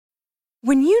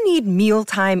When you need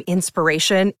mealtime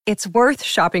inspiration, it's worth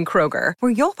shopping Kroger,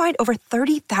 where you'll find over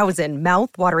 30,000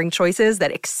 mouth-watering choices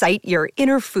that excite your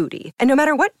inner foodie. And no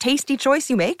matter what tasty choice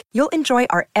you make, you'll enjoy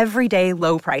our everyday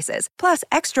low prices, plus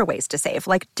extra ways to save,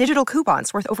 like digital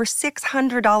coupons worth over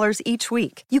 $600 each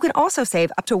week. You can also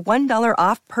save up to $1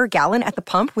 off per gallon at the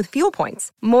pump with fuel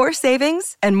points. More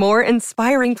savings and more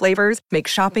inspiring flavors make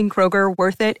shopping Kroger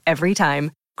worth it every time.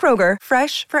 Kroger,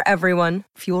 fresh for everyone.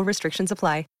 Fuel restrictions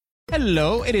apply.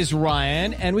 Hello, it is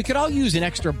Ryan, and we could all use an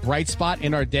extra bright spot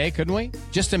in our day, couldn't we?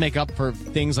 Just to make up for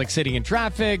things like sitting in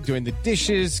traffic, doing the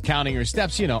dishes, counting your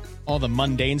steps, you know, all the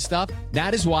mundane stuff.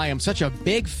 That is why I'm such a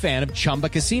big fan of Chumba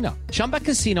Casino. Chumba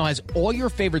Casino has all your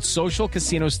favorite social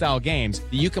casino-style games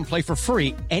that you can play for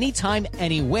free anytime,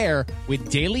 anywhere with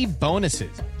daily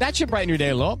bonuses. That should brighten your day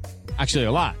a little. Actually,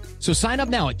 a lot. So sign up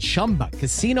now at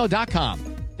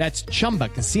ChumbaCasino.com. That's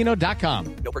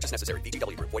ChumbaCasino.com. No purchase necessary.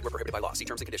 VGW Group. Void where prohibited by law. See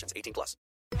terms and conditions. 18+.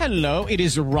 Hello, it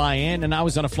is Ryan, and I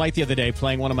was on a flight the other day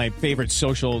playing one of my favorite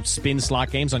social spin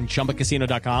slot games on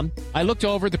ChumbaCasino.com. I looked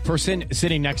over at the person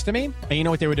sitting next to me, and you know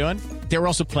what they were doing? They were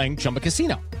also playing Chumba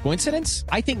Casino. Coincidence?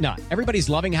 I think not. Everybody's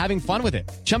loving having fun with it.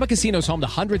 Chumba Casino is home to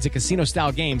hundreds of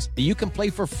casino-style games that you can play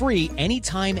for free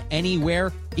anytime,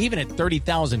 anywhere, even at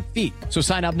 30,000 feet. So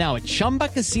sign up now at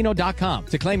ChumbaCasino.com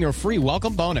to claim your free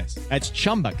welcome bonus. That's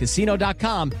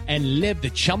ChumbaCasino.com and live the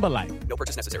Chumba life. No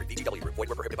purchase necessary. VGW Group. Void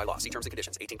where prohibited by law. See terms and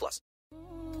conditions. 18+.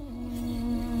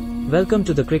 Welcome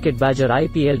to the Cricket Badger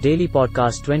IPL Daily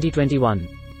Podcast 2021.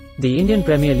 The Indian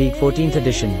Premier League 14th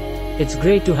edition. It's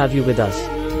great to have you with us.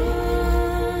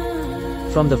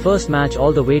 From the first match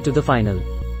all the way to the final.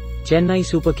 Chennai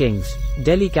Super Kings,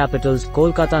 Delhi Capitals,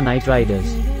 Kolkata Knight Riders,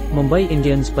 Mumbai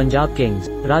Indians, Punjab Kings,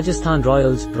 Rajasthan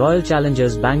Royals, Royal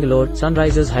Challengers Bangalore,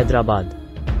 Sunrisers Hyderabad.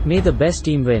 May the best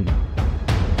team win.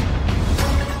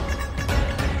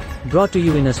 Brought to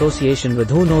you in association with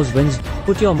Who Knows Wins.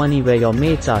 Put your money where your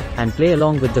mates are and play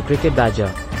along with the Cricket Badger.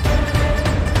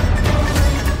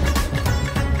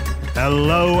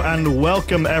 Hello and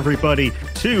welcome everybody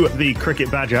to the Cricket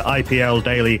Badger IPL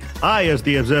Daily. I, as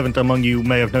the observant among you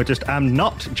may have noticed, am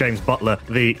not James Butler,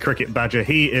 the Cricket Badger.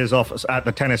 He is off at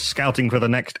the tennis scouting for the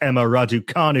next Emma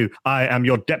Raducanu. I am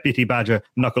your Deputy Badger,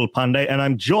 Nakul Pandey, and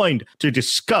I'm joined to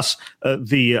discuss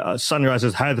the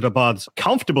Sunrisers Hyderabad's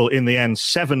comfortable, in the end,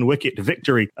 7-wicket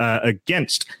victory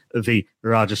against the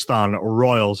Rajasthan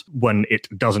Royals when it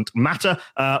doesn't matter,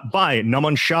 by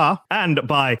Naman Shah and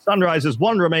by Sunrisers'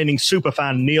 one remaining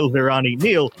superfan, Neil Virani.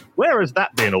 Neil, where has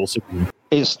that been all season?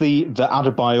 It's the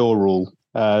Adebayor rule.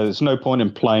 There's no point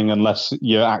in playing unless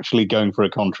you're actually going for a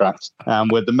contract.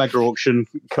 With the mega auction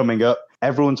coming up,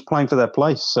 everyone's playing for their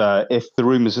place. If the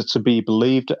rumours are to be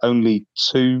believed, only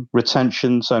 2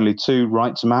 retentions, only 2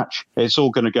 right to match. It's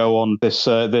all going to go on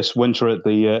this winter at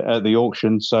the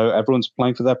auction, so everyone's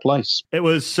playing for their place. It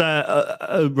was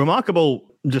a remarkable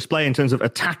display in terms of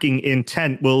attacking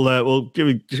intent. We'll give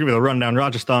you the rundown.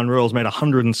 Rajasthan Royals made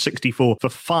 164 for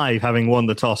 5, having won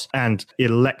the toss and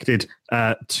elected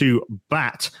to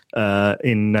bat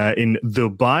in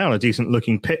Dubai on a decent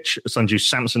looking pitch. Sanju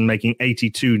Samson making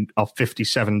 82 off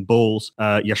 57 balls.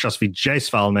 Yashasvi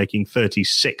Jaiswal making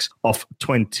 36 off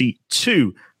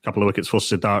 22. Couple of wickets for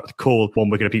Siddharth Kaul, 1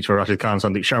 wicket apiece for Rashid Khan,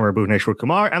 Sandeep Sharma, Bhuvneshwar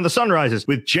Kumar, and the Sunrisers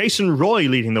with Jason Roy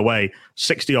leading the way,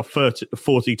 60 off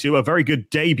 42. A very good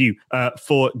debut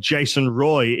for Jason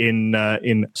Roy in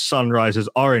Sunrisers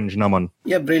orange, Naman.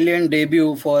 Yeah, brilliant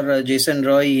debut for Jason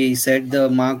Roy. He set the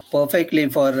mark perfectly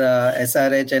for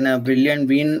SRH and a brilliant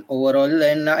win overall.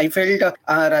 And I felt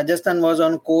Rajasthan was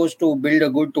on course to build a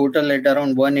good total at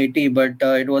around 180, but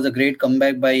it was a great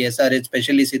comeback by SRH,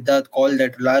 especially Siddharth Kaul.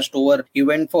 That last over, he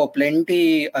went for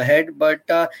plenty ahead, but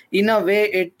in a way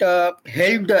it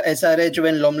helped SRH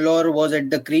when Lomlor was at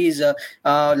the crease.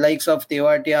 Likes of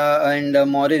Tewatia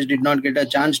and Morris did not get a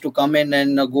chance to come in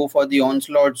and go for the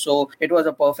onslaught, so it was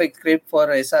a perfect script for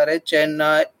SRH.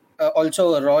 And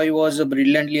also, Roy was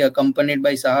brilliantly accompanied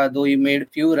by Saha, though he made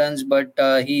few runs, but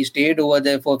he stayed over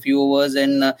there for few overs,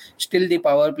 and still the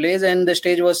power plays, and the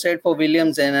stage was set for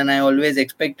Williamson, and I always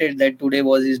expected that today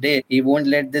was his day. He won't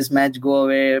let this match go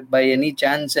away by any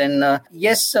chance, and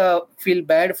yes, feel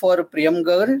bad for Priyam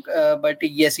Garg, but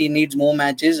yes, he needs more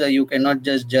matches. You cannot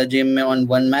just judge him on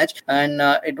one match, and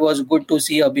it was good to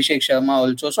see Abhishek Sharma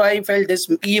also. So I felt this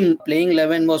team playing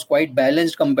 11 was quite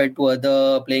balanced compared to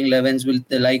other playing 11s with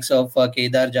the likes of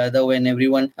Kedar Jadhav and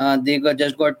everyone. They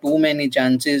just got too many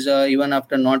chances even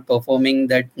after not performing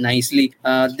that nicely.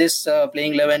 This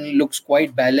playing 11 looks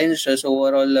quite balanced, so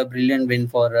overall a brilliant win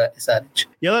for SRH.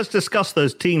 Yeah, let's discuss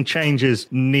those team changes,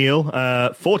 Neil.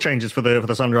 4 changes for the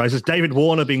Sunrisers. David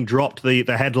Warner being dropped, the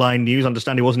headline news.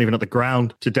 Understand he wasn't even at the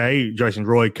ground today. Jason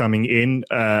Roy coming in,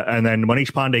 and then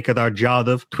Manish Pandey, Kedar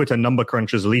Jadhav, Twitter number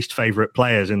cruncher's least favourite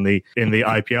players in the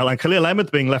IPL, and Khalil Ahmed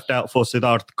being left out for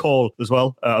Siddharth Kaul as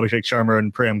well. Abhishek Sharma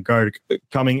and Priyam Garg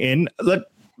coming in.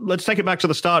 Let's take it back to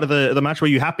the start of the match. Were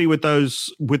you happy with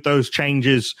those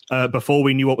changes before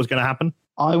we knew what was going to happen?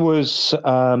 I was.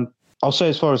 I'll say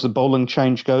as far as the bowling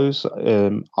change goes,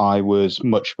 I was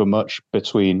much for much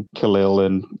between Khalil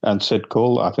and Sid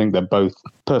Kaul. I think they're both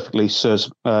perfectly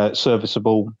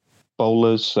serviceable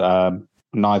bowlers.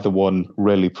 Neither one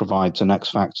really provides an X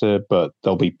factor, but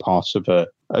they'll be part of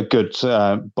a good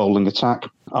bowling attack.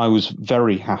 I was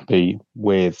very happy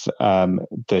with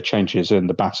the changes in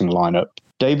the batting lineup.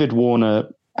 David Warner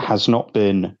has not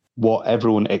been what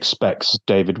everyone expects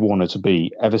David Warner to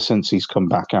be ever since he's come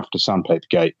back after Sandpaper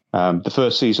Gate. The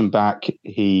first season back,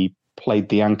 he played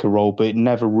the anchor role, but it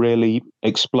never really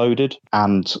exploded.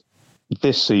 And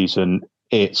this season,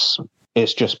 it's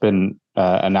just been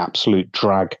an absolute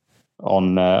drag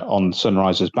on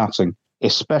Sunrisers batting,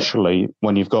 especially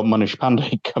when you've got Manish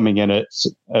Pandey coming in at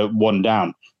one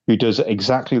down, who does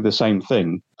exactly the same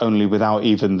thing, only without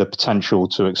even the potential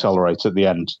to accelerate at the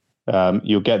end.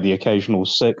 You'll get the occasional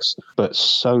six, but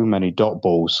so many dot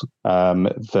balls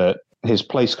that his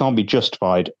place can't be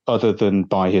justified other than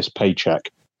by his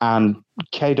paycheck. And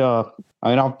Kedar,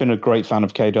 I've been a great fan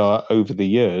of Kedar over the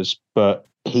years, but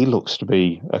he looks to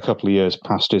be a couple of years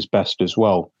past his best as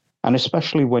well. And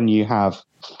especially when you have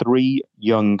three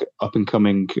young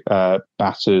up-and-coming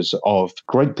batters of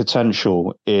great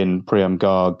potential in Priyam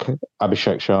Garg,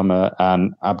 Abhishek Sharma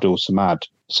and Abdul Samad.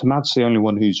 Samad's the only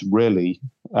one who's really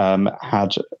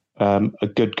had a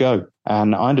good go.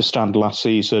 And I understand last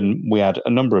season we had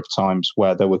a number of times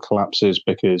where there were collapses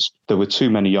because there were too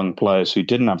many young players who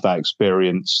didn't have that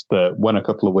experience, that when a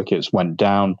couple of wickets went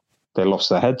down, they lost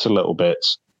their heads a little bit.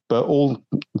 But all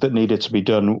that needed to be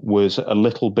done was a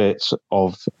little bit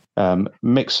of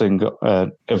mixing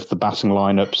of the batting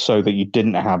lineup so that you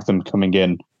didn't have them coming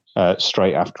in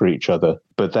straight after each other.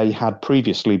 But they had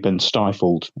previously been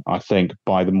stifled, I think,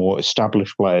 by the more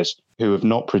established players who have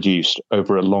not produced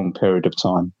over a long period of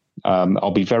time.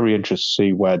 I'll be very interested to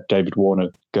see where David Warner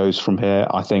goes from here.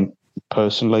 I think,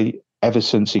 personally, ever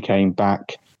since he came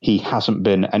back, he hasn't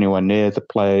been anywhere near the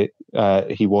player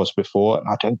he was before. And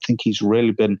I don't think he's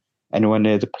really been anywhere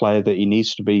near the player that he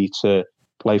needs to be to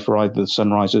play for either the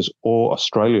Sunrisers or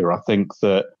Australia. I think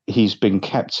that he's been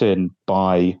kept in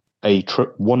by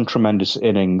one tremendous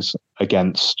innings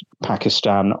against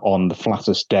Pakistan on the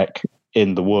flattest deck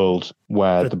in the world,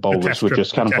 where the bowlers were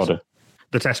just cannon fodder.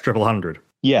 The Test 100.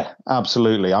 Yeah,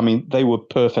 absolutely. I mean, they were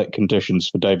perfect conditions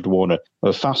for David Warner.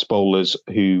 Fast bowlers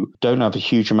who don't have a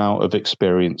huge amount of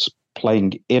experience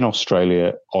playing in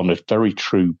Australia on a very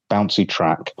true bouncy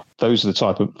track. Those are the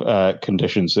type of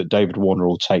conditions that David Warner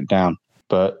will take down.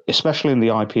 But especially in the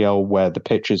IPL, where the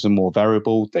pitches are more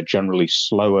variable, they're generally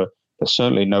slower, they're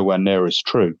certainly nowhere near as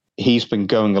true. He's been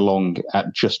going along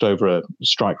at just over a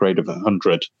strike rate of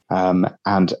 100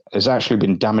 and has actually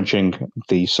been damaging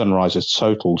the Sunrisers'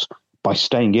 totals by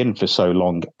staying in for so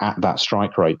long at that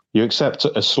strike rate. You accept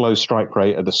a slow strike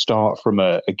rate at the start from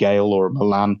a Gale or a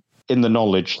Milan in the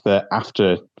knowledge that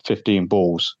after 15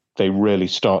 balls, they really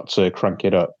start to crank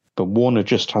it up. But Warner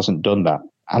just hasn't done that.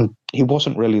 And he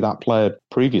wasn't really that player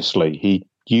previously. He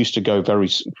used to go very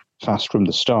fast from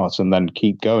the start and then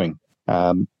keep going.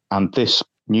 And this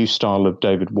new style of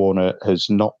David Warner has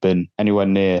not been anywhere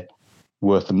near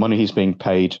worth the money he's being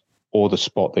paid or the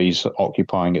spot that he's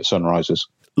occupying at Sunrisers.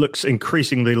 Looks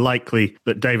increasingly likely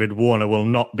that David Warner will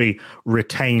not be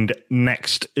retained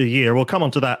next year. We'll come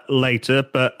on to that later,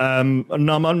 but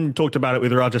Naman talked about it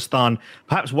with Rajasthan,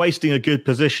 perhaps wasting a good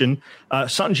position.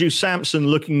 Sanju Samson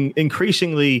looking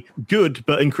increasingly good,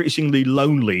 but increasingly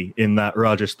lonely in that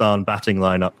Rajasthan batting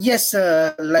lineup. Yes,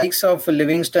 likes of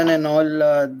Livingston and all,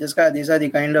 these are the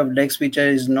kind of decks which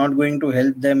is not going to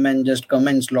help them and just come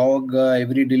and slog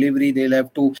every delivery. They'll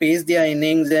have to pace their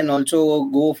innings and also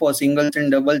go for singles and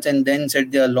doubles and then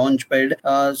set their launch pad.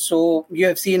 So you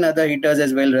have seen other hitters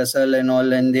as well, Russell and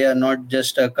all, and they are not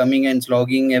just coming and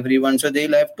slogging everyone. So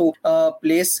they'll have to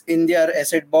place in their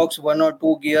asset box one or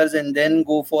two gears and then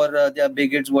go for their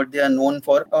big hits, what they are known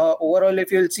for. Overall,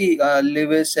 if you'll see,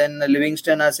 Lewis and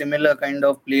Livingston are similar kind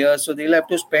of players. So they'll have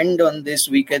to spend on these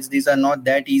wickets. These are not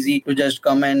that easy to just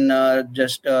come and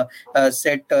just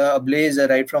set ablaze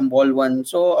right from ball one.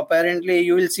 So apparently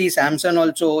you will see Samson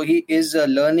also, he is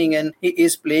learning and he is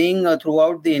is playing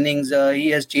throughout the innings. He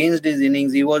has changed his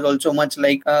innings. He was also much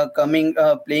like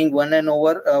playing one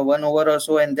over or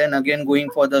so, and then again going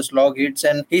for the slog hits.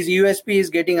 And his USP is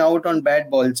getting out on bad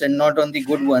balls and not on the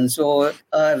good ones. So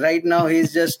right now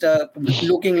he's just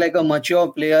looking like a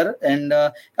mature player, and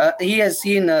he has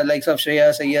seen likes of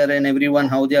Shreyas Iyer and everyone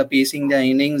how they are pacing their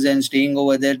innings and staying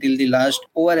over there till the last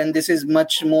over, and this is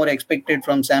much more expected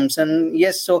from Samson.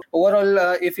 Yes, so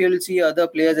overall, if you'll see other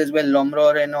players as well,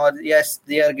 Lomror and all, yes,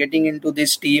 they are getting into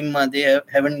this team. They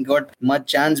haven't got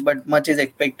much chance, but much is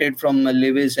expected from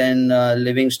Lewis and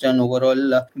Livingston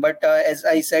overall. But as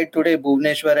I said today,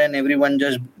 Bhuvneshwar and everyone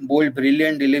just bowled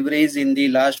brilliant deliveries in the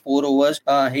last 4 overs.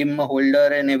 Him, Holder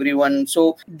and everyone.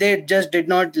 So they just did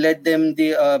not let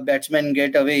the batsmen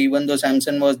get away. Even though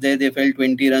Samson was there, they fell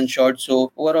 20 runs short.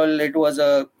 So overall, it was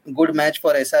a good match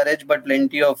for SRH, but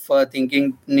plenty of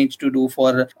thinking needs to do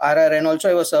for RR. And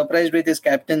also I was surprised with his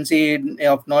captaincy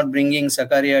of not bringing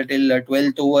Sakaria till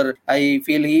 12th over. I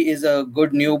feel he is a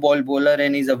good new ball bowler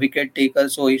and he's a wicket taker,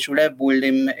 so he should have bowled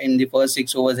him in the first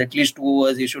 6 overs. At least 2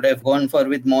 overs he should have gone for,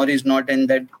 with Morris not in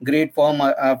that great form.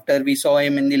 After we saw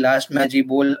him in the last match, he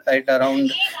bowled at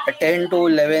around 10 to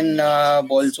 11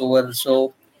 balls over.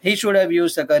 So he should have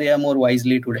used Sakaria more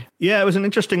wisely today. Yeah, it was an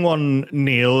interesting one,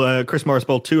 Neil. Chris Morris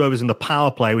bowled 2 overs in the power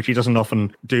play, which he doesn't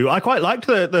often do. I quite liked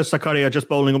the Sakaria just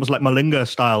bowling almost like Malinga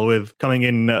style, with coming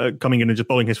in and just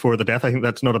bowling his 4 at the death. I think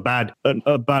that's not a bad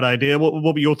idea. What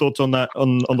were your thoughts on that,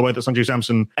 on the way that Sanju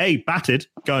Samson batted,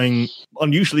 going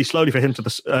unusually slowly for him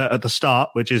to at the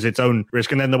start, which is its own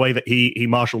risk, and then the way that he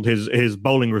marshalled his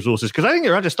bowling resources? Because I think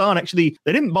Rajasthan actually,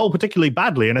 they didn't bowl particularly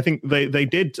badly, and I think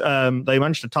they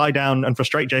managed to tie down and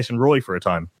frustrate Jason Roy for a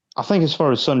time. I think as far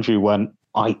as Sanju went,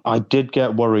 I did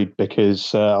get worried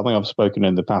because I think I've spoken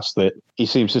in the past that he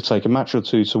seems to take a match or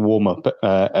two to warm up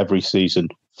every season.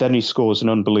 Then he scores an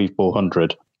unbelievable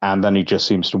 100, and then he just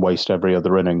seems to waste every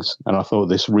other innings. And I thought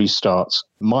this restart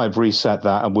might have reset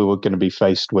that, and we were going to be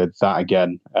faced with that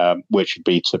again, which would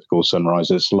be typical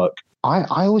Sunrisers. Look, I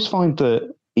always find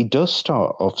that he does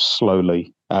start off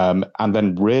slowly and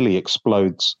then really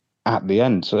explodes at the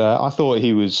end. I thought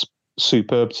he was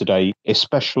superb today,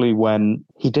 especially when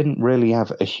he didn't really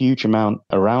have a huge amount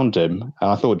around him.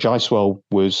 I thought Jaiswal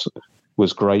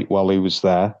was great while he was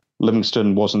there.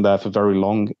 Livingston wasn't there for very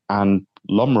long, and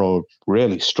Lomror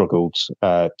really struggled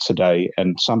today,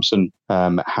 and Samson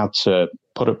had to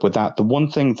put up with that. The one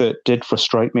thing that did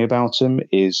frustrate me about him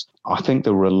is I think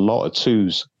there were a lot of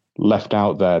 2s left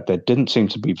out there. There didn't seem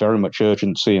to be very much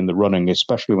urgency in the running,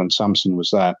 especially when Samson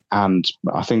was there, and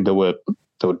I think there were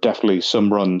definitely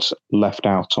some runs left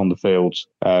out on the field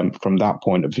from that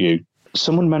point of view.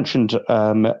 Someone mentioned,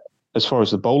 as far as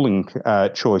the bowling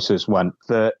choices went,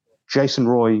 that Jason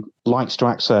Roy likes to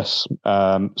access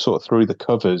sort of through the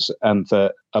covers, and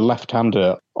that a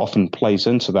left-hander often plays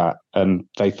into that. And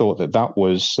they thought that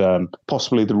was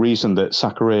possibly the reason that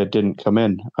Sakaria didn't come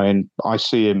in. I mean, I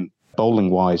see him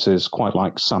bowling-wise as quite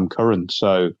like Sam Curran,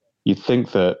 so you'd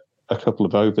think that a couple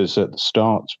of overs at the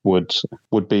start would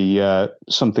be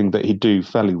something that he'd do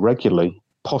fairly regularly.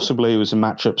 Possibly it was a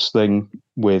matchups thing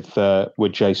with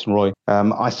Jason Roy.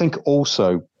 I think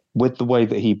also with the way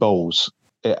that he bowls,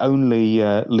 it only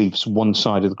leaves one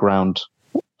side of the ground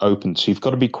open. So you've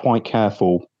got to be quite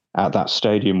careful at that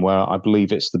stadium, where I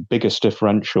believe it's the biggest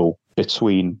differential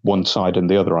between one side and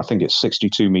the other. I think it's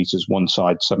 62 metres one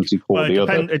side, 74 the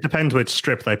other. It depends which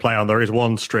strip they play on. There is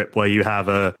one strip where you have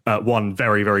one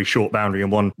very, very short boundary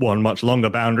and one much longer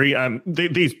boundary.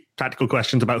 These tactical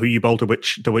questions about who you bowl to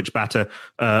which batter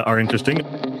are interesting.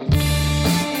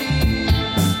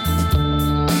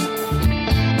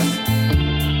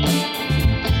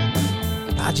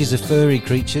 Badgers are furry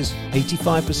creatures.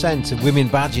 85% of women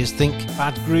badgers think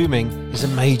bad grooming is a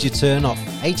major turn-off.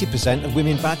 80% of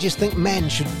women badgers think men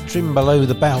should trim below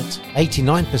the belt.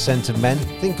 89% of men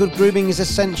think good grooming is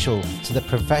essential to their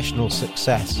professional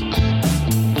success.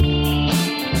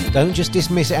 Don't just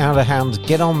dismiss it out of hand.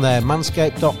 Get on there,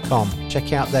 manscaped.com.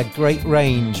 Check out their great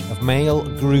range of male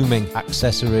grooming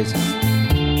accessories.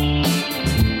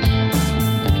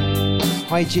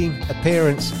 Hygiene,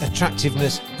 appearance,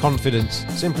 attractiveness, confidence.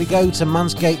 Simply go to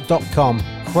manscaped.com,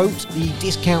 quote the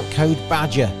discount code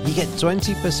BADGER. You get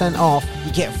 20% off,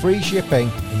 you get free shipping,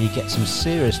 and you get some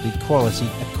seriously quality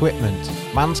equipment.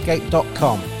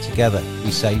 Manscaped.com. Together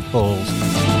we save balls.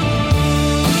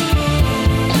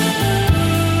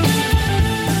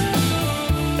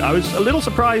 I was a little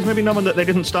surprised, maybe knowing that they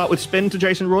didn't start with spin to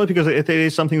Jason Roy, because it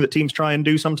is something that teams try and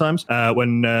do sometimes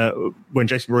when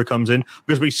Jason Roy comes in.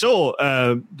 Because we saw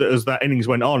as that innings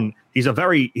went on, he's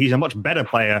a much better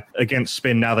player against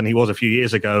spin now than he was a few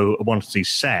years ago once he's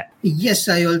set. Yes,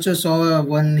 I also saw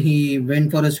when he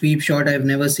went for a sweep shot. I've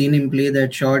never seen him play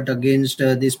that shot against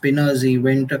the spinners. He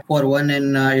went for one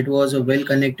and it was well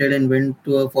connected and went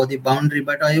for the boundary.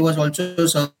 But I was also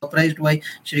surprised why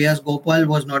Shreyas Gopal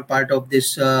was not part of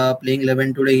this playing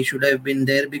 11 today. He should have been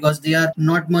there because they are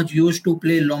not much used to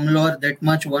play Lomlor that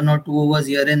much, 1 or 2 overs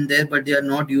here and there, but they are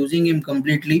not using him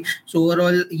completely. So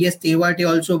overall, yes, Tewati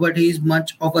also, but he is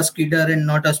much of a skidder and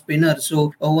not a spinner.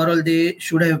 So overall, they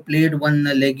should have played one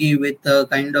leggy with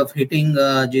kind of hitting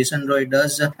Jason Roy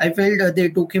does. I felt they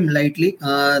took him lightly.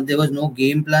 There was no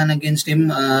game plan against him.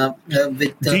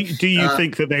 Do you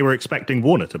think that they were expecting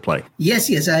Warner to play? Yes,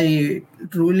 I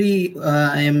truly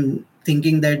am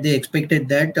thinking that they expected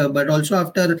that, but also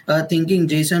after thinking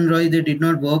Jason Roy, they did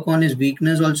not work on his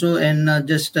weakness also and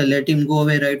just let him go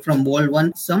away right from ball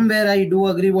one. Somewhere I do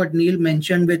agree what Neil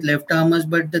mentioned with left armers,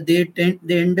 but they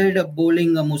ended up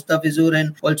bowling Mustafizur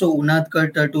and also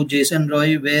Unadkat to Jason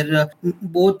Roy, where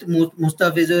both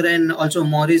Mustafizur and also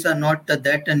Morris are not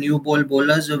that new ball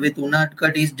bowlers. With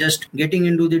Unadkat, he's just getting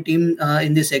into the team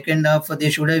in the second half. They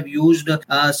should have used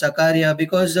Sakaria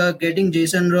because getting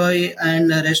Jason Roy and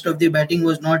the rest of the batting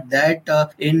was not that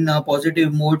in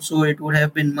positive mode, so it would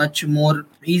have been much more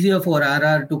easier for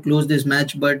RR to close this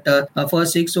match. But for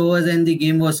 6 overs and the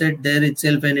game was set there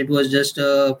itself, and it was just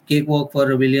a cakewalk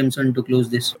for Williamson to close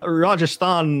this.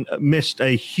 Rajasthan missed a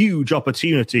huge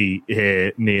opportunity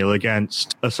here, Neil,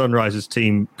 against a Sunrisers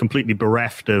team completely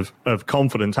bereft of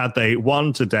confidence. Had they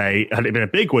won today, had it been a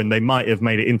big win, they might have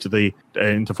made it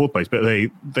into fourth place. But they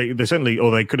certainly,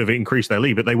 or they could have increased their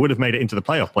lead, but they would have made it into the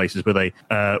playoff places with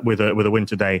a win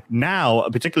today. Now,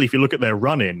 particularly if you look at their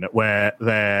run-in, where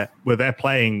they're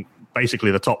playing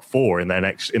basically the top 4 in their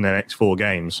next 4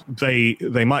 games, they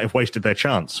might have wasted their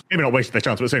chance. Maybe not wasted their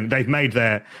chance, but saying they've made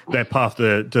their path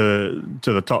to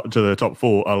the top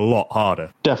 4 a lot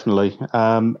harder. Definitely.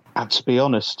 And to be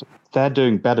honest, they're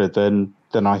doing better than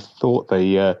I thought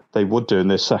they would do in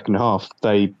this second half.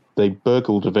 They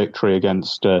burgled a victory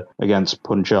against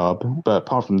Punjab, but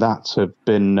apart from that,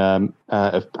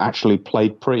 have actually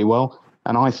played pretty well.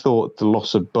 And I thought the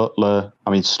loss of Buttler,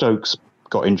 Stokes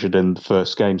got injured in the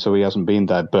first game, so he hasn't been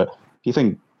there. But you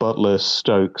think Buttler,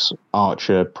 Stokes,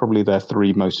 Archer, probably their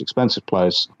 3 most expensive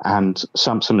players, and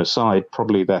Samson aside,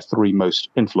 probably their 3 most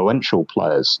influential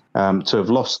players. To have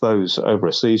lost those over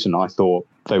a season, I thought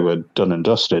they were done and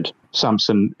dusted.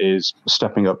 Samson is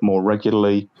stepping up more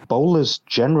regularly. Bowlers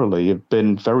generally have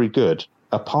been very good,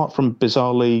 apart from,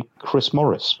 bizarrely, Chris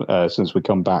Morris, since we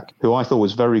come back, who I thought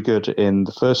was very good in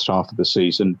the first half of the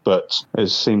season, but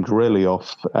has seemed really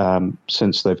off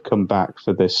since they've come back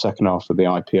for this second half of the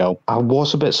IPL. I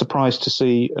was a bit surprised to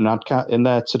see an Adcat in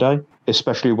there today,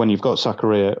 especially when you've got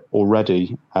Sakaria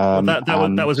already.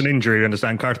 That was an injury, I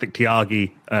understand. Karthik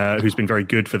Tyagi, who's been very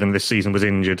good for them this season, was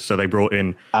injured, so they brought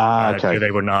in they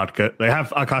were Adcat. They have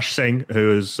Akash Singh,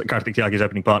 who is Karthik Tyagi's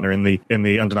opening partner in the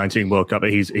Under-19 World Cup,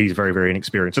 but he's very, very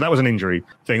inexperienced. So that was an injury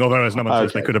thing, although as number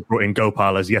 2, they could have brought in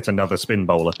Gopal as yet another spin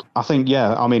bowler. I think,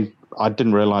 I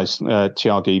didn't realise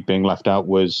Tyagi being left out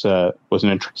was an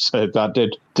injury, so that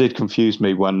did confuse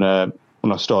me when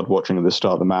I started watching at the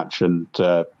start of the match and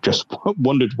just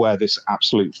wondered where this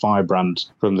absolute firebrand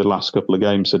from the last couple of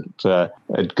games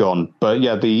had gone. But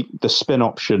yeah, the spin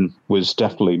option was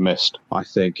definitely missed, I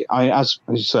think. As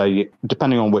you say,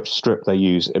 depending on which strip they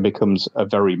use, it becomes a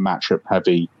very matchup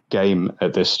heavy game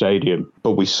at this stadium.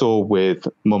 But we saw with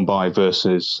Mumbai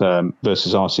versus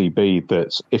RCB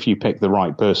that if you pick the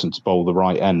right person to bowl the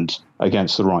right end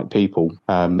against the right people,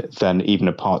 then even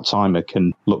a part-timer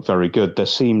can look very good. There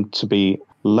seemed to be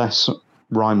less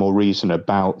rhyme or reason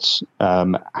about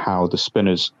how the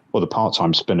spinners, or the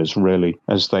part-time spinners really,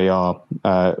 as they are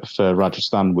for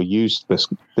Rajasthan, were used this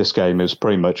game. Is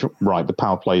pretty much, right, the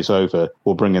power play's over,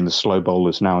 we'll bring in the slow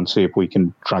bowlers now and see if we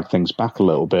can drag things back a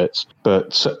little bit.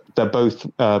 But they're both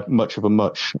much of a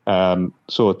much.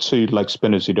 Sort of 2 leg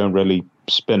spinners who don't really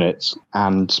spin it,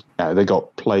 and they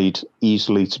got played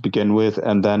easily to begin with,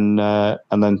 and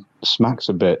then smacks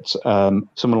a bit.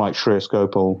 Someone like Shreyas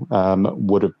Gopal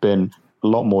would have been a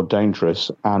lot more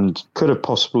dangerous and could have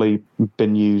possibly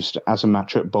been used as a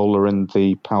matchup bowler in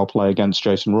the power play against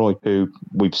Jason Roy, who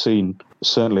we've seen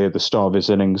certainly at the start of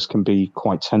his innings can be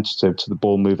quite tentative to the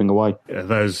ball moving away. Yeah,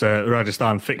 those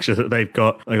Rajasthan fixtures that they've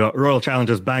got Royal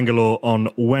Challengers Bangalore on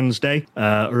Wednesday,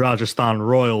 Rajasthan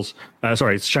Royals,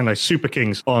 Chennai Super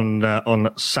Kings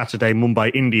on Saturday, Mumbai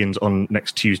Indians on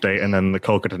next Tuesday, and then the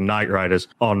Kolkata Knight Riders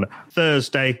on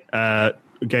Thursday.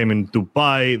 game in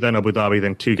Dubai, then Abu Dhabi,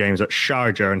 then 2 games at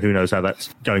Sharjah, and who knows how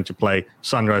that's going to play.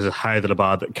 Sunrisers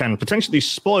Hyderabad that can potentially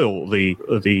spoil the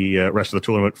rest of the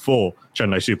tournament for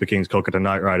Chennai Super Kings, Kolkata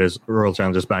Knight Riders, Royal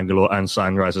Challengers Bangalore, and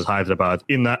Sunrisers Hyderabad.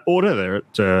 In that order, they're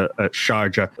at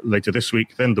Sharjah later this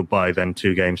week, then Dubai, then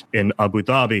 2 games in Abu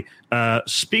Dhabi.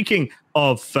 Speaking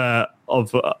of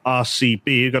RCB,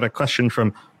 you got a question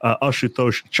from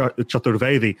Ashutosh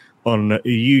Chaturvedi on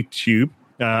YouTube.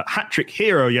 Hat-trick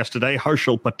hero yesterday,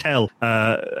 Harshal Patel.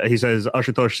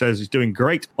 Ashutosh says he's doing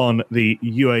great on the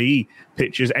UAE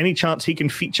pitches. Any chance he can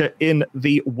feature in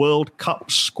the World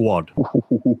Cup squad?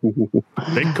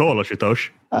 Big call, Ashutosh.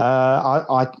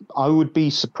 I would be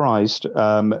surprised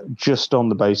just on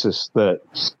the basis that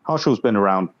Harshal's been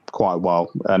around quite a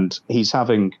while and he's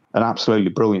having an absolutely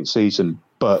brilliant season.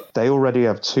 But they already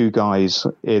have 2 guys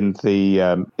in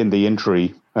the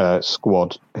injury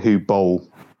squad who bowl,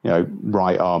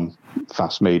 right arm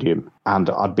fast medium,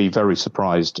 and I'd be very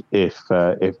surprised if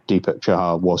Deepak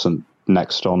Chahar wasn't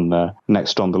next on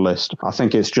the list. I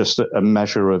think it's just a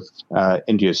measure of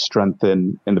India's strength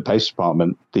in the pace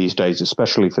department these days,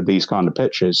 especially for these kind of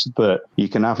pitches, that you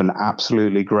can have an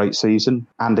absolutely great season,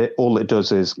 and all it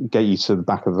does is get you to the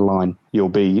back of the line. You'll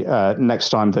be next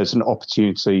time there's an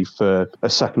opportunity for a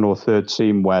second or third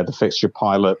team where the fixture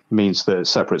pilot means that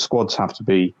separate squads have to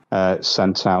be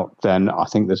sent out, then I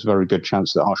think there's a very good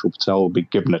chance that Harshal Patel will be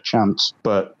given a chance.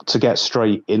 But to get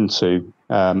straight into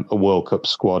a World Cup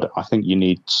squad, I think you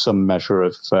need some measure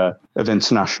of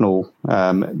international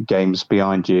games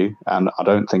behind you, and I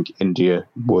don't think India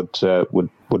would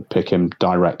pick him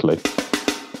directly.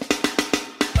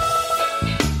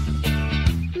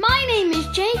 My name is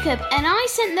Jacob, and I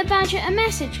sent the Badger a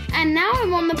message, and now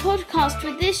I'm on the podcast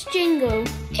with this jingle.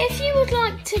 If you would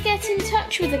like to get in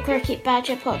touch with the Cricket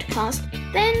Badger podcast,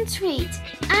 then tweet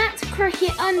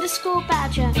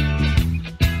 @cricket_badger.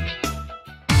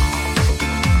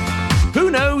 Who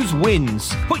knows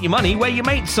wins? Put your money where your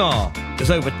mates are.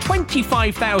 There's over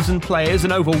 25,000 players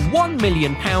and over £1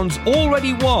 million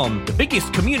already won. The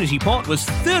biggest community pot was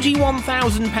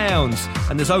 £31,000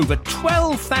 and there's over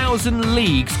 12,000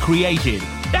 leagues created.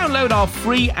 Download our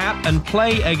free app and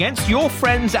play against your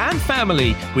friends and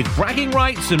family with bragging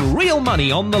rights and real money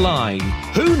on the line.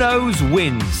 Who knows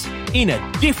wins in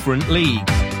a different league.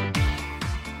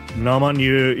 Norman,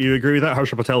 you agree with that?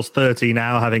 Harshal Patel's 30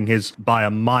 now, having by a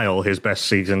mile his best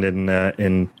season in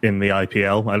the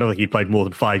IPL. I don't think he played more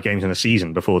than 5 games in a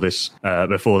season before this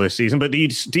season. But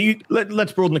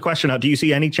let's broaden the question out. Do you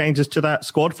see any changes to that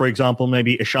squad? For example,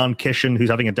 maybe Ishan Kishan, who's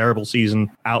having a terrible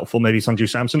season, out for maybe Sanju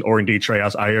Samson, or indeed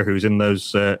Shreyas Iyer, who's in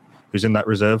that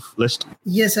reserve list?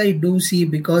 Yes, I do see,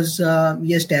 because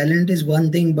yes, talent is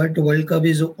one thing, but World Cup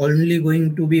is only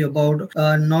going to be about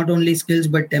not only skills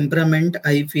but temperament.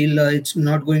 I feel it's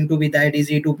not going to be that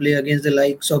easy to play against the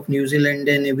likes of New Zealand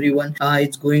and everyone.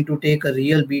 It's going to take a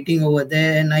real beating over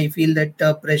there, and I feel that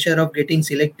pressure of getting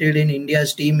selected in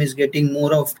India's team is getting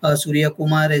more of Surya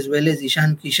Kumar as well as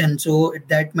Ishan Kishan. So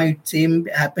that might same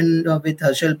happen with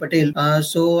Harshal Patel.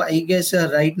 So I guess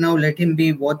right now let him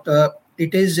be what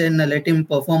it is, and let him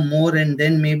perform more, and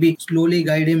then maybe slowly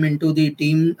guide him into the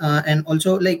team. And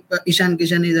also, Ishan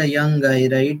Kishan is a young guy,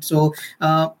 right? So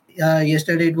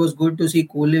yesterday it was good to see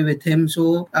Kohli with him.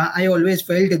 So I always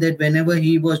felt that whenever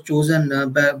he was chosen,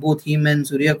 both him and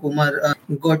Surya Kumar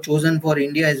got chosen for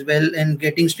India as well, and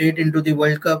getting straight into the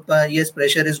World Cup, yes,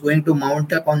 pressure is going to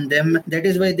mount up on them. That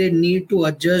is why they need to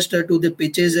adjust to the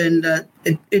pitches, and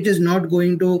it is not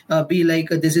going to be like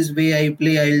this is way I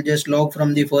play, I'll just log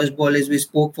from the first ball, as we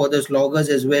spoke for the sloggers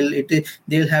as well.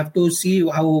 They'll have to see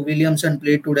how Williamson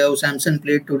played today, how Samson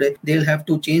played today. They'll have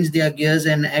to change their gears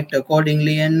and act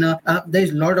accordingly, and there's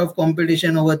a lot of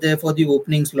competition over there for the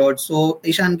opening slot. So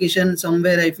Ishan Kishan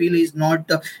somewhere I feel is not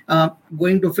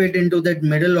going to fit into that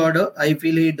middle order. I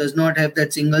feel he does not have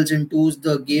that singles and twos,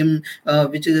 the game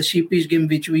which is a sheepish game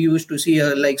which we used to see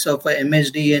likes of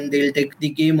MSD, and they'll take the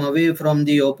game away from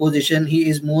the opposition. He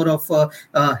is more of a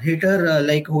hitter,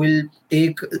 who will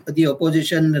take the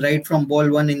opposition right from ball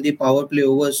 1 in the power play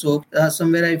over. So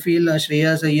somewhere I feel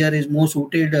Shreyas Iyer is more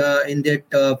suited in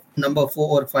that number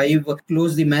 4 or 5,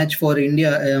 close the match for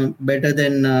India better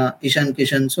than Ishan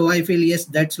Kishan. So I feel yes,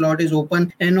 that slot is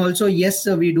open. And also yes,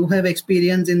 we do have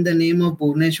experience in the name of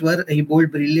Bhuvneshwar. He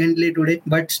bowled brilliantly today,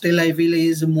 but still I feel he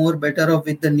is more better off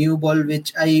with the new ball,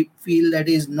 which I feel that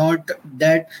is not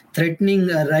that threatening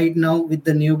right now with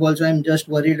the new ball. So I'm just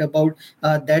worried about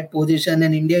that position.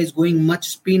 And India is going much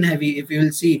spin heavy. If you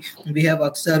will see, we have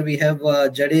Akshar, we have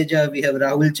Jadeja, we have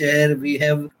Rahul Chahar, we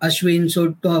have Ashwin.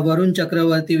 So Varun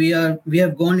Chakravarti, we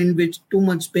have gone in with too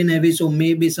much spin heavy. So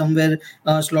maybe somewhere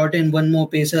slot in one more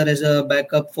pacer as a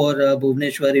backup for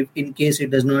Bhuvneshwar if in case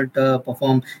it does not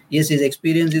perform. Yes, his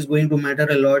experience is going to matter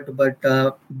a lot,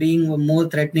 but being more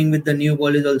threatening with the new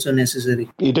ball is also necessary.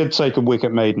 He did take a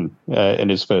wicket maiden in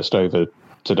his first over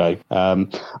today.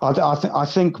 I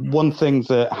think one thing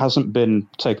that hasn't been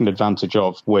taken advantage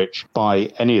of, which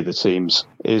by any of the teams,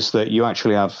 is that you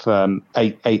actually have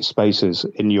eight spaces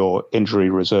in your injury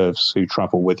reserves who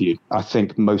travel with you. I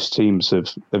think most teams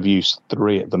have used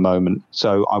 3 at the moment,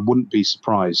 so I wouldn't be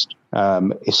surprised,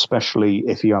 especially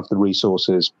if you have the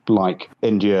resources like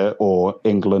India or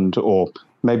England or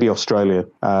maybe Australia,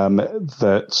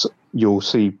 that you'll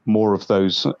see more of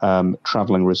those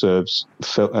travelling reserves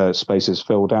spaces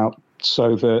filled out,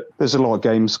 so that there's a lot of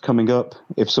games coming up.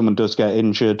 If someone does get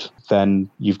injured, then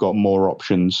you've got more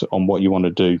options on what you want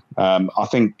to do. I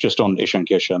think just on Ishan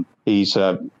Kishan, he's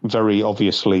very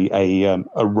obviously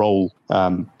a role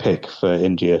pick for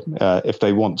India. If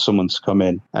they want someone to come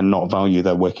in and not value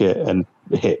their wicket and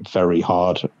hit very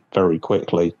hard, very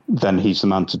quickly, then he's the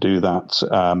man to do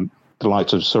that. The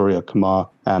likes of Surya Kumar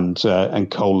and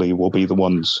Kohli will be the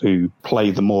ones who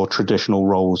play the more traditional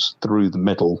roles through the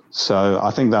middle. So I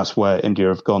think that's where India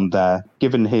have gone there.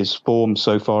 Given his form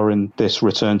so far in this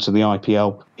return to the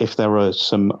IPL, if there are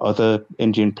some other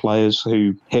Indian players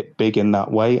who hit big in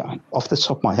that way, off the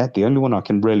top of my head, the only one I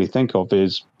can really think of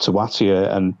is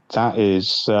Tewatia, and that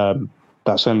is...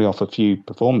 that's only off a few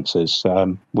performances.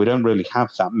 We don't really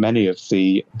have that many of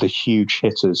the huge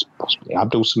hitters, possibly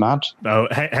Abdul Samad. No,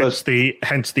 hence the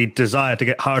desire to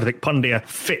get Hardik Pandya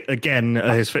fit again.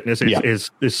 His fitness is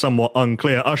somewhat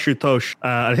unclear. Ashutosh,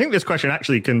 I think this question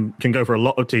actually can go for a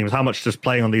lot of teams. How much does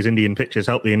playing on these Indian pitches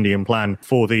help the Indian plan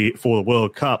for the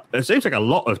World Cup? It seems like a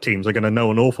lot of teams are going to know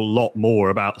an awful lot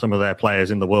more about some of their players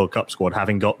in the World Cup squad,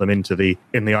 having got them in the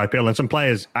IPL, and some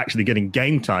players actually getting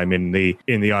game time in the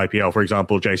IPL. For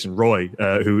example, Jason Roy,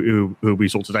 who we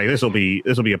saw today. This will be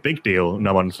a big deal,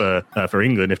 no one for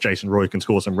England, if Jason Roy can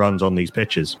score some runs on these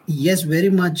pitches. Yes, very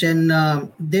much, and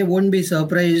they won't be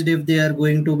surprised if they are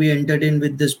going to be entertained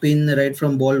with the spin right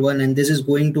from ball one, and this is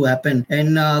going to happen.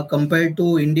 And compared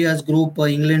to India's group,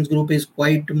 England's group is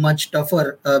quite much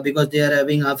tougher because they are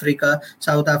having Africa,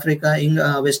 South Africa,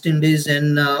 West Indies,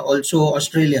 and also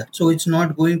Australia. So it's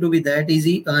not going to be that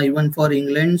easy even for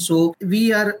England. So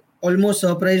we are almost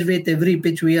surprised with every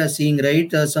pitch we are seeing,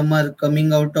 right? Some are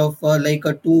coming out of like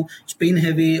a too spin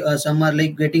heavy. Some are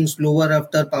like getting slower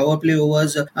after power play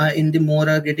overs. In the more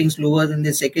are getting slower in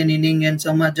the second inning, and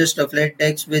some are just flat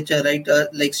decks, which are like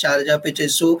Sharjah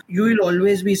pitches. So you will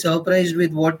always be surprised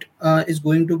with what is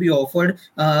going to be offered.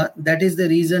 That is the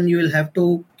reason you will have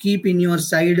to keep in your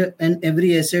side and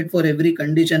every asset for every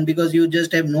condition, because you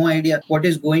just have no idea what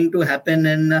is going to happen.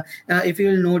 And if you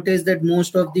will notice that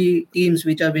most of the teams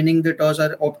which are winning the toss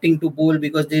are opting to bowl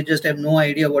because they just have no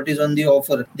idea what is on the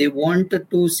offer. They want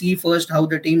to see first how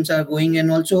the teams are going, and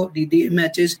also the day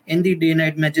matches and the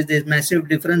day-night matches. There's massive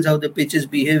difference how the pitch is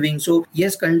behaving. So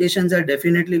yes, conditions are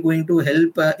definitely going to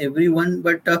help everyone,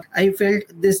 but I felt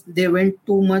they went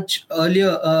too much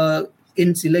earlier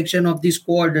in selection of the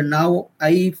squad. Now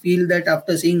I feel that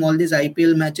after seeing all these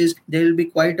IPL matches, there will be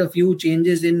quite a few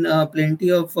changes in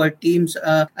plenty of teams.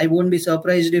 I won't be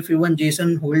surprised if even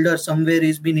Jason Holder somewhere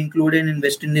is been included in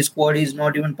West Indies squad. He's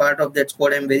not even part of that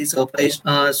squad. I'm very surprised.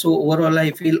 So overall,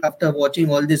 I feel after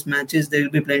watching all these matches, there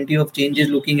will be plenty of changes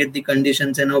looking at the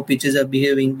conditions and how pitches are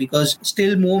behaving, because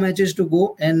still more matches to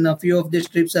go, and a few of these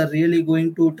trips are really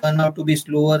going to turn out to be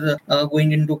slower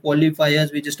going into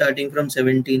qualifiers, which is starting from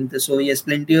 17th. So yes,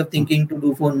 plenty of thinking to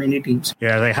do for many teams.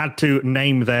 Yeah, they had to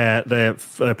name their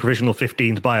provisional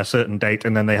 15th by a certain date,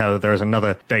 and then there is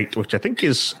another date which I think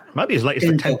might be as late as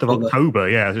the 10th of October.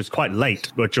 Yeah, it's quite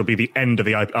late, which will be the end of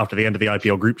after the end of the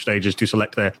IPL group stages to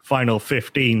select their final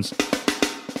 15s.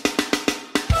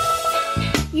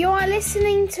 You are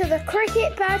listening to the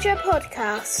Cricket Badger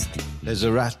podcast. There's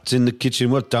a rat in the kitchen,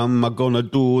 what am I gonna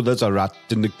do? There's a rat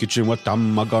in the kitchen, what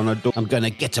am I gonna do? I'm gonna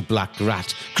get a black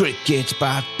rat, cricket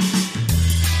bat.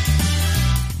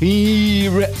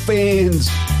 Here it fans.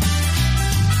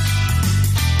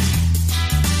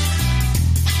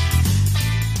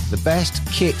 The best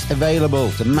kit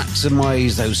available to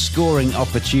maximise those scoring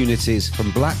opportunities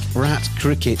from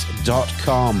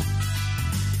blackratcricket.com.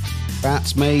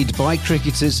 Bats made by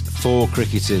cricketers for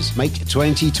cricketers. Make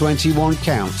 2021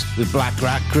 count with Black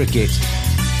Rat Cricket.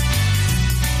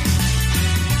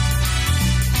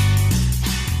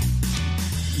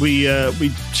 we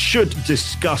should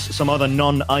discuss some other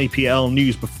non-IPL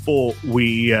news before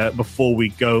we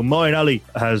go. Moeen Ali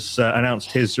has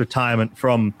announced his retirement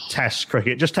from Test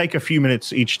cricket. Just take a few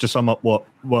minutes each to sum up what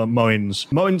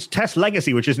Moeen's Test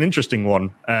legacy, which is an interesting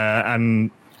one,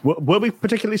 and. Were we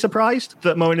particularly surprised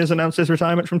that Moeen has announced his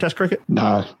retirement from Test cricket?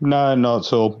 No, not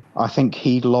at all. I think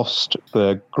he lost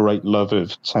the great love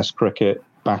of Test cricket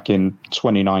back in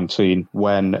 2019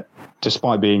 when,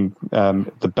 despite being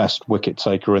the best wicket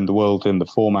taker in the world in the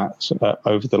format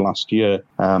over the last year,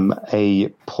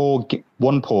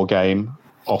 one poor game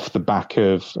off the back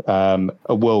of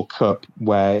a World Cup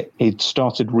where he'd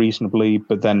started reasonably,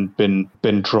 but then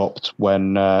been dropped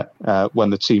when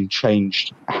the team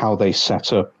changed how they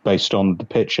set up based on the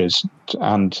pitches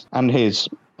and his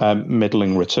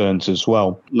middling returns as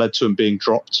well, led to him being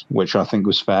dropped, which I think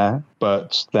was fair,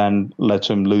 but then led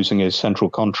to him losing his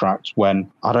central contract when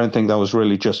I don't think that was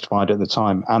really justified at the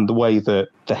time. And the way that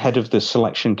the head of the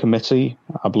selection committee,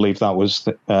 I believe that was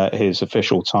his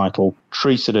official title,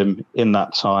 treated him in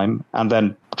that time and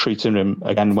then treated him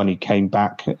again when he came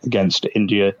back against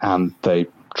India, and they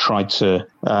tried to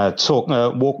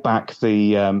walk back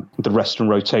the rest and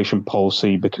rotation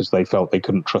policy because they felt they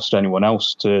couldn't trust anyone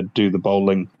else to do the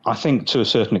bowling. I think to a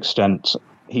certain extent,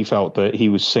 he felt that he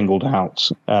was singled out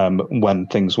when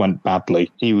things went badly.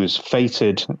 He was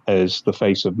feted as the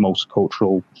face of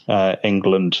multicultural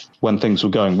England when things were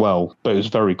going well, but it was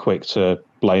very quick to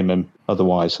blame him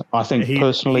otherwise. I think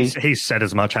personally... He's said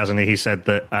as much, hasn't he? He said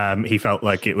that he felt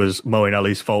like it was Moeen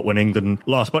Ali's fault when England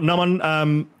lost. But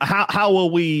Naman, how will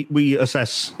we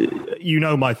assess... You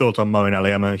know my thoughts on Moeen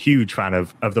Ali. I'm a huge fan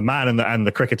of the man and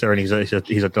the cricketer, and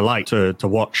he's a delight to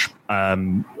watch.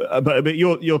 But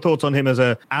your thoughts on him as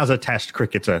a Test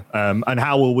cricketer, and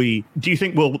how will we... Do you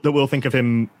think we'll think of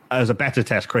him as a better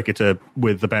Test cricketer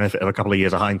with the benefit of a couple of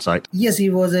years of hindsight? Yes, he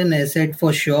was an asset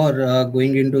for sure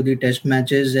going into the Test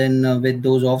matches, and with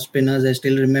those off spinners, I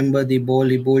still remember the ball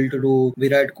he bowled to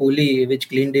Virat Kohli, which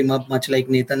cleaned him up much like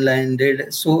Nathan Lyon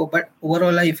did. So, but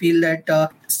overall, I feel that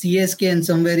CSK and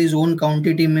somewhere his own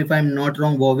county team, if I'm not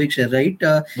wrong, Warwickshire, right?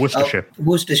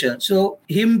 Worcestershire. So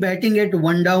him batting at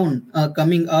one down,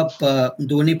 coming up,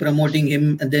 Dhoni promoting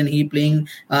him, and then he playing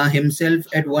himself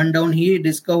at one down. He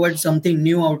discovered something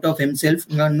new out of himself.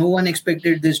 No one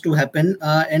expected this to happen,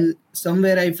 and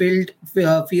somewhere I feel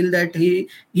that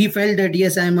he felt that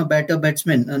yes, I am a better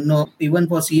batsman. No, even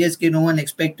for CSK, no one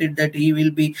expected that he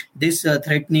will be this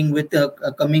threatening with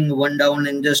coming one down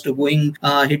and just going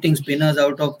hitting spinners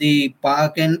out of the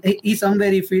park. And he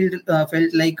somewhere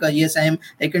felt like yes,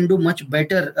 I can do much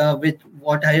better with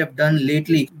what I have done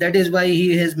lately. That is why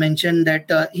he has mentioned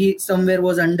that he somewhere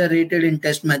was underrated in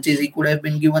Test matches. He could have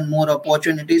been given more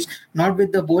opportunities, not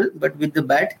with the ball but with the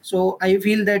bat. So I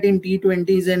feel that in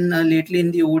T20s and lately in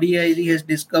the ODIs, he has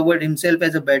discovered himself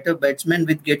as a better batsman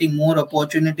with getting more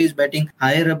opportunities, batting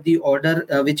higher up the order,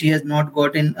 which he has not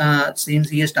gotten since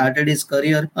he has started his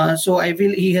career. So I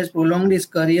feel he has prolonged his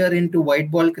career into white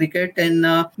ball cricket, and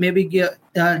maybe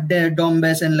Dom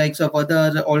Bess and likes of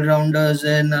other all-rounders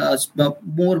and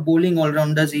more bowling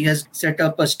all-rounders, he has set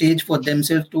up a stage for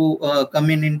themselves to come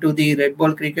into the red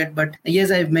ball cricket. But yes,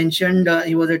 I've mentioned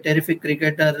he was a terrific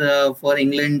cricketer for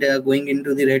England going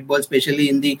into the red ball, especially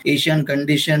in the Asian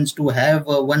conditions. To have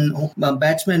one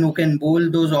batsman who can bowl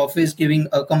those office,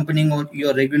 accompanying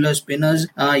your regular spinners.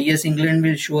 Yes, England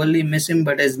will surely miss him,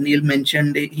 but as Neil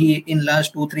mentioned, he in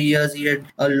last 2-3 years he had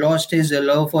lost his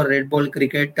love for red ball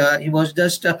cricket. He was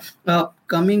just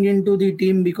coming into the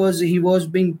team because he was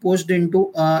being pushed into.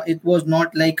 It was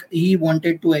not like he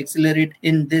wanted to accelerate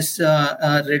in this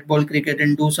red ball cricket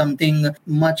and do something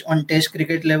much on Test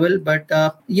cricket level. But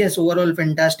yes, overall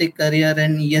fantastic career,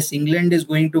 and yes, England is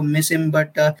going to miss him.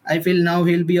 But I feel now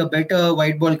he'll be a better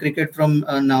white ball cricket from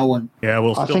now on. Yeah,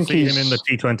 we'll still see him in the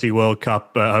T20 World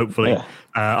Cup, hopefully. Yeah.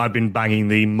 I've been banging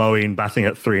the Moeen batting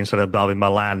at 3 instead of Bhavin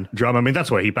Malan drum. I mean,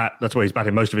 that's where he's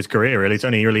batted most of his career, really. It's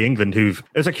only really England he's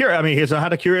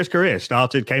had a curious career.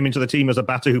 Came into the team as a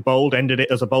batter who bowled, ended it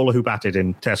as a bowler who batted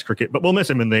in Test cricket. But we'll miss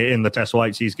him in the Test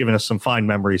whites. He's given us some fine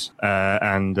memories,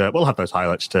 and we'll have those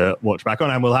highlights to watch back on,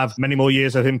 and we'll have many more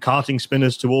years of him carting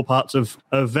spinners to all parts of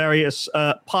various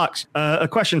parks. A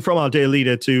question from our dear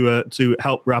leader to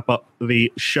help wrap up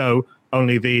the show.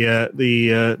 only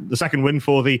the second win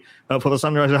for the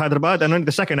Sunrisers Hyderabad, and only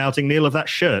the second outing, Neil, of that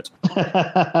shirt.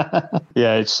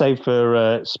 Yeah, it's saved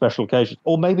for special occasions.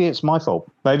 Or maybe it's my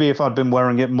fault. Maybe if I'd been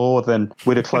wearing it more, then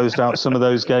we'd have closed out some of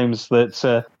those games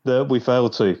that we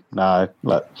failed to. No,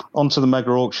 onto the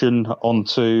mega auction,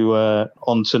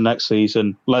 onto next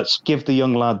season. Let's give the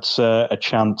young lads a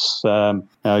chance.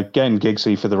 Getting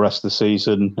Giggsy for the rest of the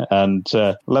season, and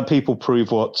let people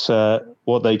prove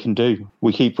what they can do.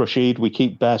 We keep Rashid, we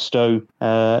keep Bairstow.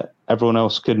 Everyone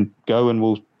else can go, and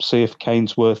we'll see if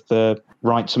Kane's worth the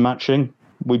right to matching.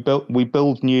 We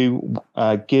build new.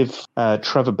 Give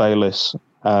Trevor Bayliss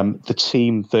the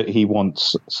team that he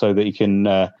wants, so that he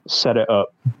can set it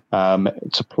up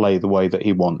to play the way that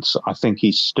he wants. I think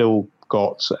he's still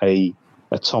got a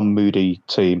Tom Moody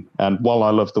team. And while I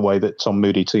love the way that Tom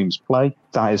Moody teams play,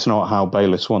 that is not how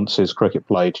Bayliss wants his cricket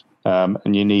played.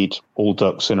 And you need all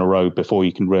ducks in a row before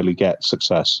you can really get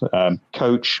success.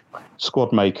 Coach,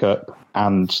 squad makeup,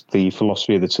 and the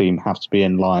philosophy of the team have to be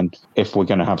in line if we're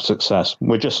going to have success.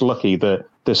 We're just lucky that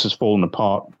this has fallen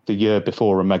apart the year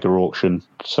before a mega auction,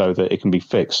 so that it can be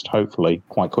fixed, hopefully,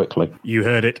 quite quickly. You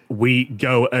heard it. We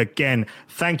go again.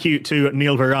 Thank you to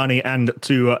Neil Virani and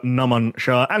to Naman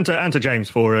Shah and to James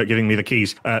for giving me the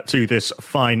keys to this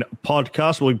fine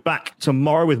podcast. We'll be back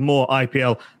tomorrow with more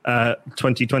IPL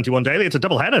 2021 Daily. It's a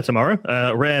double header tomorrow,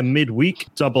 rare midweek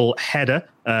double header.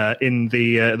 In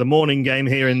the morning game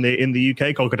here in the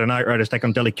UK, Kolkata Knight Riders take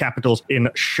on Delhi Capitals in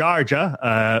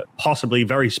Sharjah, possibly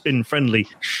very spin-friendly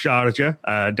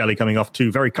Sharjah. Delhi coming off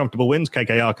 2 very comfortable wins,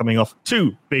 KKR coming off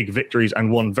 2 big victories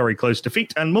and 1 very close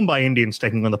defeat, and Mumbai Indians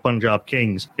taking on the Punjab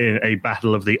Kings in a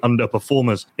battle of the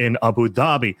underperformers in Abu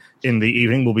Dhabi in the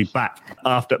evening. We'll be back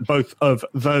after both of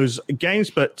those games,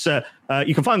 but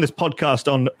you can find this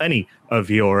podcast on any of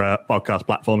your podcast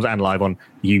platforms and live on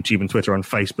YouTube and Twitter and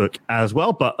Facebook as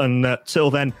well. But until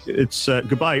then, it's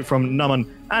goodbye from Naman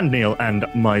and Neil and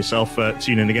myself.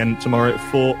 Tune in again tomorrow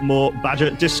for more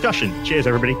Badger discussion. Cheers,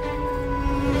 everybody.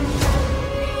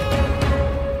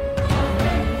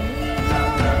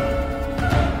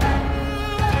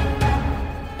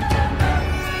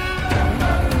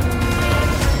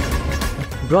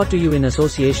 Brought to you in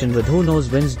association with Who Knows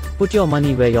Wins. Put your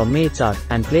money where your mates are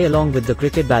and play along with the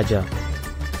Cricket Badger.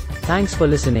 Thanks for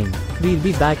listening. We'll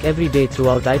be back every day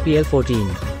throughout IPL 14.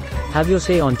 Have your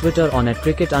say on Twitter on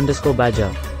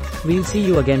 @cricket_badger. We'll see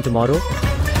you again tomorrow.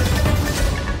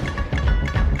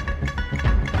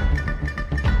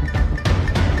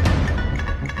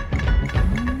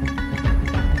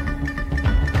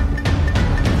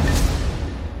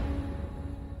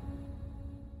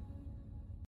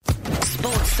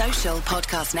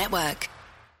 Podcast Network.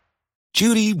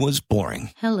 Judy was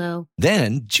boring. Hello.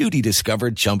 Then Judy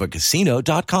discovered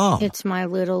ChumbaCasino.com. It's my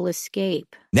little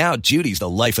escape. Now Judy's the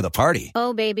life of the party.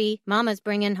 Oh, baby, mama's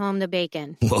bringing home the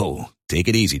bacon. Whoa, take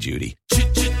it easy, Judy.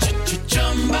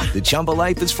 The Chumba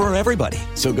life is for everybody.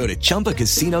 So go to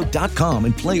ChumbaCasino.com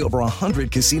and play over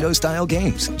 100 casino-style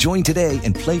games. Join today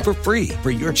and play for free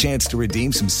for your chance to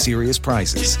redeem some serious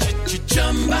prizes.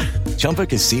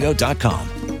 ChumbaCasino.com.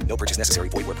 No purchase necessary.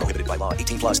 Void where prohibited by law.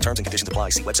 18+ terms and conditions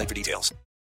apply. See website for details.